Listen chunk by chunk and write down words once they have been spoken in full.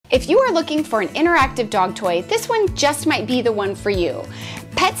If you are looking for an interactive dog toy, this one just might be the one for you.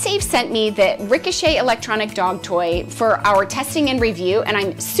 PetSafe sent me the Ricochet Electronic Dog Toy for our testing and review, and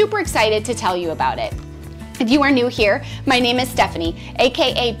I'm super excited to tell you about it. If you are new here, my name is Stephanie,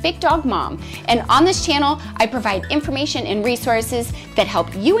 aka Big Dog Mom, and on this channel, I provide information and resources that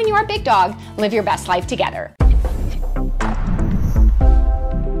help you and your big dog live your best life together.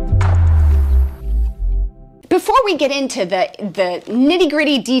 Before we get into the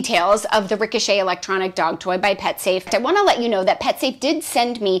nitty-gritty details of the Ricochet Electronic Dog Toy by PetSafe, I want to let you know that PetSafe did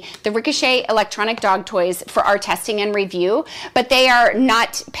send me the Ricochet Electronic Dog Toys for our testing and review, but they are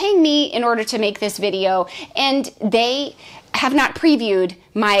not paying me in order to make this video, and they have not previewed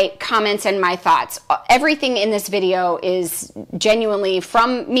my comments and my thoughts. Everything in this video is genuinely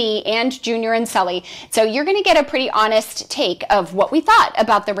from me and Junior and Sully, so you're going to get a pretty honest take of what we thought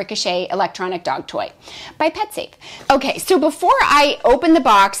about the Ricochet Electronic Dog Toy by PetSafe. Okay, so before I open the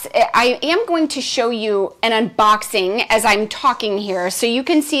box, I am going to show you an unboxing as I'm talking here, so you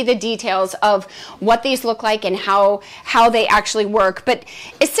can see the details of what these look like and how they actually work. But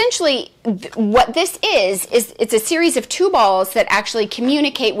essentially, what this is it's a series of two balls that actually communicate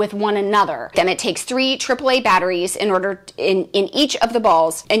with one another. Then it takes 3 AAA batteries in each of the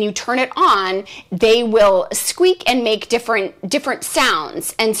balls, and you turn it on, they will squeak and make different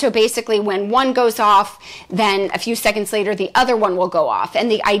sounds. And so basically when one goes off, then a few seconds later the other one will go off.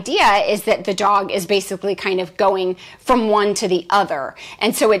 And the idea is that the dog is basically kind of going from one to the other.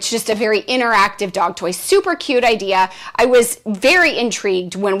 And so it's just a very interactive dog toy. Super cute idea. I was very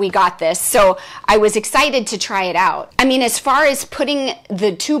intrigued when we got this, so I was excited to try it out. I mean, as far as putting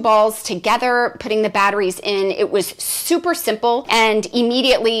the two balls together, putting the batteries in, it was super simple, and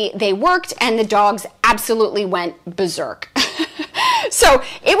immediately they worked and the dogs absolutely went berserk. So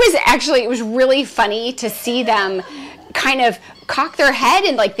it was really funny to see them kind of cock their head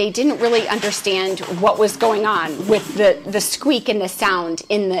and like they didn't really understand what was going on with the squeak and the sound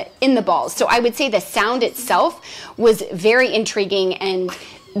in the balls. So I would say the sound itself was very intriguing, and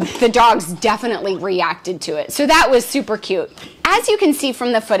the dogs definitely reacted to it. So that was super cute. As you can see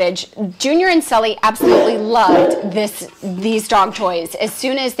from the footage, Junior and Sully absolutely loved these dog toys. As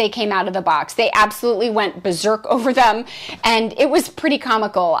soon as they came out of the box, they absolutely went berserk over them, and it was pretty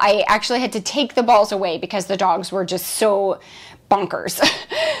comical. I actually had to take the balls away because the dogs were just so bonkers.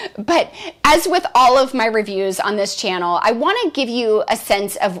 But as with all of my reviews on this channel, I want to give you a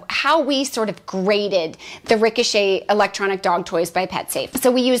sense of how we sort of graded the Ricochet Electronic Dog Toys by PetSafe.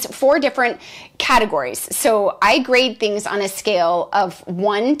 So we used 4 different categories. So I grade things on a scale of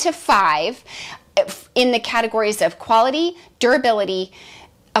 1 to 5 in the categories of quality, durability,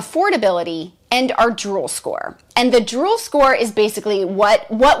 affordability, and our drool score. And the drool score is basically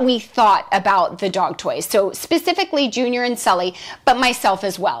what we thought about the dog toys. So specifically Junior and Sully, but myself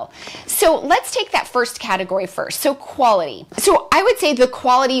as well. So let's take that first category first. So quality. So I would say the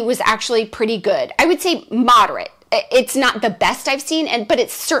quality was actually pretty good. I would say moderate. It's not the best I've seen, but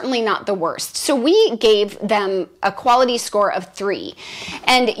it's certainly not the worst. So we gave them a quality score of 3.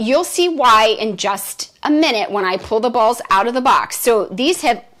 And you'll see why in just a minute when I pull the balls out of the box. So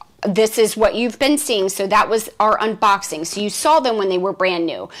this is what you've been seeing. So that was our unboxing. So you saw them when they were brand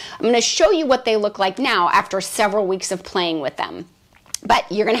new. I'm going to show you what they look like now after several weeks of playing with them.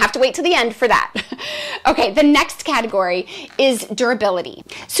 But you're going to have to wait to the end for that. Okay, the next category is durability.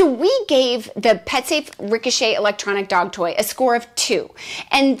 So we gave the PetSafe Ricochet Electronic Dog Toy a score of 2.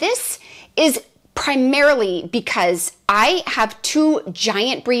 And this is primarily because I have 2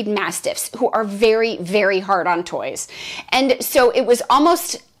 giant breed Mastiffs who are very, very hard on toys. And so it was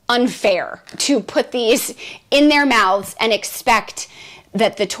almost unfair to put these in their mouths and expect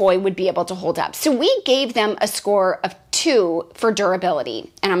that the toy would be able to hold up. So we gave them a score of 2 for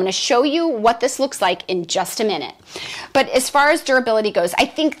durability, and I'm going to show you what this looks like in just a minute. But as far as durability goes, I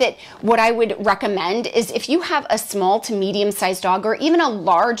think that what I would recommend is if you have a small to medium-sized dog or even a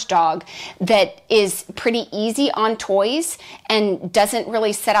large dog that is pretty easy on toys and doesn't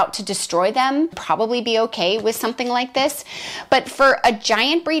really set out to destroy them, probably be okay with something like this. But for a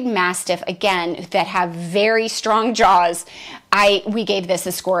giant breed Mastiff, again, that have very strong jaws, we gave this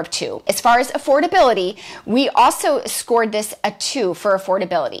a score of 2. As far as affordability, we also scored this a 2 for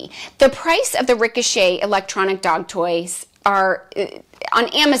affordability. The price of the Ricochet Electronic Dog Toys are on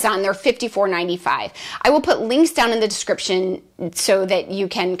Amazon, they're $54.95. I will put links down in the description so that you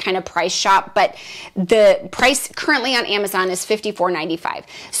can kind of price shop, but the price currently on Amazon is $54.95.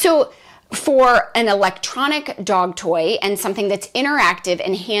 So for an electronic dog toy and something that's interactive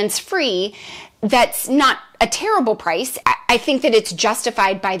and hands-free, that's not a terrible price. I think that it's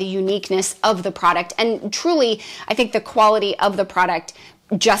justified by the uniqueness of the product, and truly, I think the quality of the product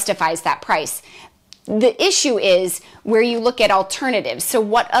justifies that price. The issue is where you look at alternatives. So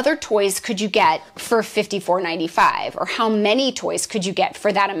what other toys could you get for $54.95? Or how many toys could you get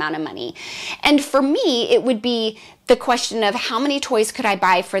for that amount of money? And for me, it would be the question of how many toys could I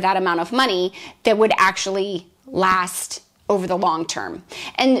buy for that amount of money that would actually last over the long term.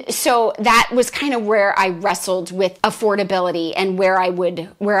 And so that was kind of where I wrestled with affordability and where I would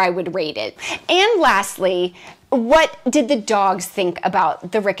rate it. And lastly, what did the dogs think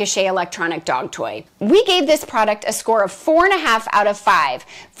about the Ricochet Electronic Dog Toy? We gave this product a score of 4.5 out of 5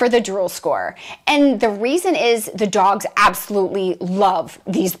 for the drool score. And the reason is the dogs absolutely love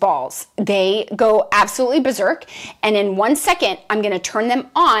these balls. They go absolutely berserk. And in 1 second, I'm gonna turn them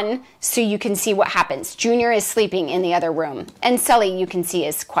on so you can see what happens. Junior is sleeping in the other room. And Sully, you can see,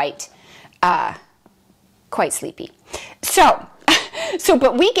 is quite sleepy.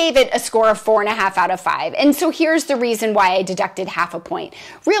 But we gave it a score of 4.5 out of 5. And so here's the reason why I deducted half a point.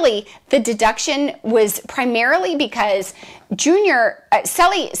 Really, the deduction was primarily because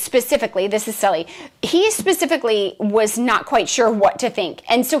Sully specifically, this is Sully, he specifically was not quite sure what to think.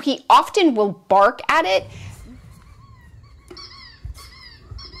 And so he often will bark at it.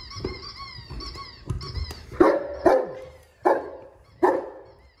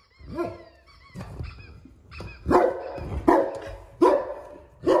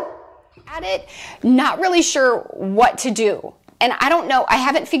 Not really sure what to do. And I don't know, I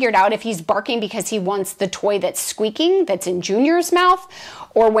haven't figured out if he's barking because he wants the toy that's squeaking, that's in Junior's mouth,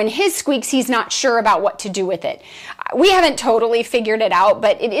 or when his squeaks, he's not sure about what to do with it. We haven't totally figured it out,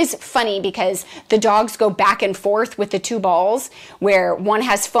 but it is funny because the dogs go back and forth with the two balls, where one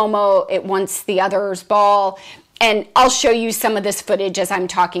has FOMO, it wants the other's ball. And I'll show you some of this footage as I'm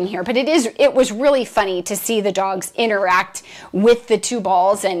talking here, but it was really funny to see the dogs interact with the two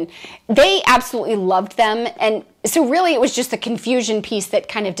balls, and they absolutely loved them. And so really it was just the confusion piece that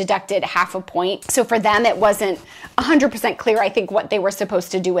kind of deducted half a point. So for them, it wasn't 100% clear, I think, what they were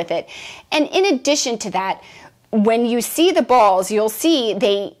supposed to do with it. And in addition to that, when you see the balls, you'll see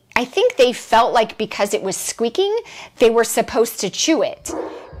I think they felt like because it was squeaking, they were supposed to chew it.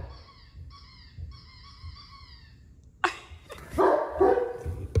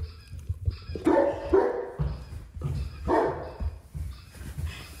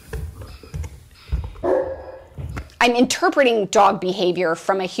 I'm interpreting dog behavior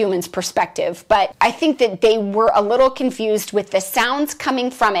from a human's perspective, but I think that they were a little confused with the sounds coming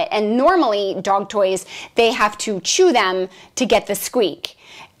from it. And normally dog toys, they have to chew them to get the squeak.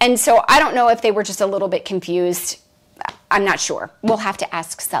 And so I don't know if they were just a little bit confused. I'm not sure. We'll have to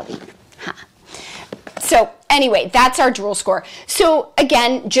ask Sully. Huh. So anyway, that's our drool score. So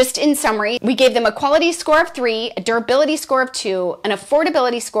again, just in summary, we gave them a quality score of 3, a durability score of 2, an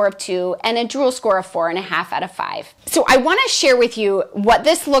affordability score of 2, and a drool score of 4.5 out of 5. So I want to share with you what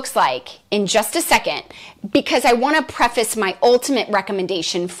this looks like in just a second, because I want to preface my ultimate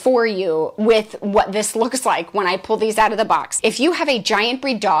recommendation for you with what this looks like when I pull these out of the box. If you have a giant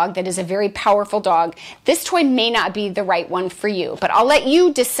breed dog that is a very powerful dog, this toy may not be the right one for you, but I'll let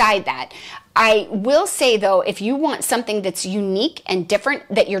you decide that. I will say though, if you want something that's unique and different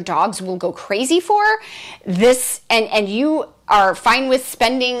that your dogs will go crazy for, this, and you are fine with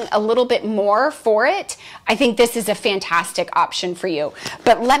spending a little bit more for it, I think this is a fantastic option for you.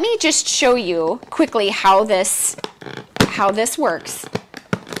 But let me just show you quickly how this works.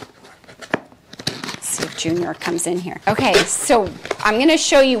 Let's see if Junior comes in here. Okay, so I'm gonna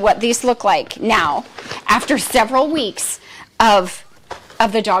show you what these look like now after several weeks of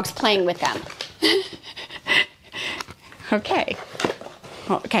the dogs playing with them. Okay,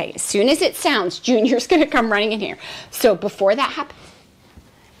 as soon as it sounds, Junior's gonna come running in here. So before that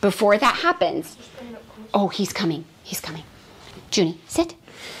happens, oh, he's coming. Junie, sit.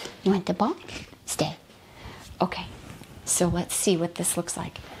 You want the ball? Stay. Okay, so let's see what this looks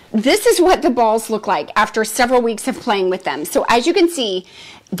like. This is what the balls look like after several weeks of playing with them. So as you can see,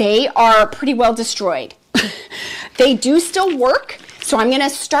 they are pretty well destroyed. They do still work. So I'm gonna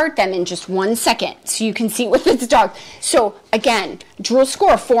start them in just 1 second so you can see with this dog. So again, drool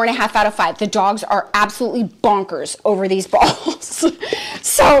score 4.5 out of 5. The dogs are absolutely bonkers over these balls.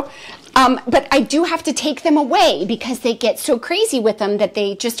 So, but I do have to take them away because they get so crazy with them that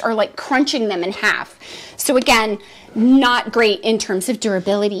they just are like crunching them in half. So again, not great in terms of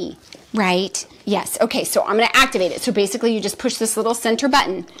durability, right? Yes, okay, so I'm gonna activate it. So basically you just push this little center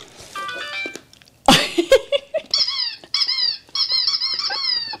button.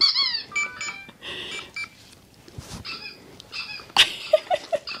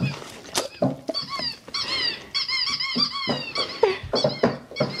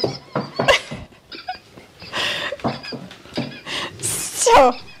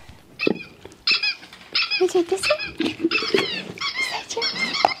 take this one? Is that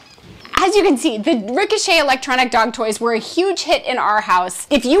yours? As you can see, the Ricochet electronic dog toys were a huge hit in our house.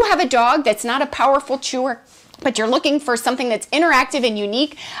 If you have a dog that's not a powerful chewer, but you're looking for something that's interactive and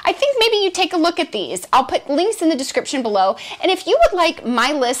unique, I think maybe you take a look at these. I'll put links in the description below. And if you would like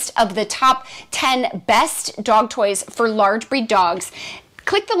my list of the top 10 best dog toys for large breed dogs,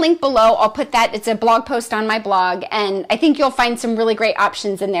 click the link below. I'll put that, it's a blog post on my blog, and I think you'll find some really great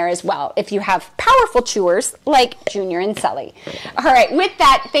options in there as well if you have powerful chewers like Junior and Sully. All right, with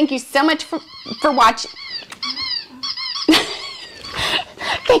that, thank you so much for watching.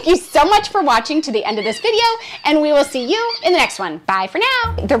 Thank you so much for watching to the end of this video, and we will see you in the next one. Bye for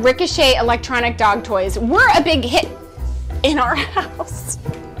now. The Ricochet electronic dog toys were a big hit in our house.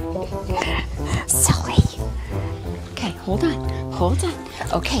 Sully. Okay, hold on, hold on.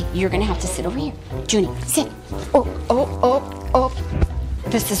 Okay, you're gonna have to sit over here. Junie, sit. Oh, oh, oh, oh.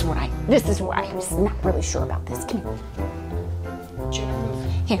 This is why I was not really sure about this. Come here.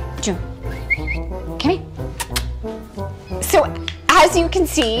 June. Here, June. Come here. So, as you can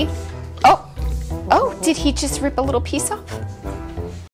see, oh, did he just rip a little piece off?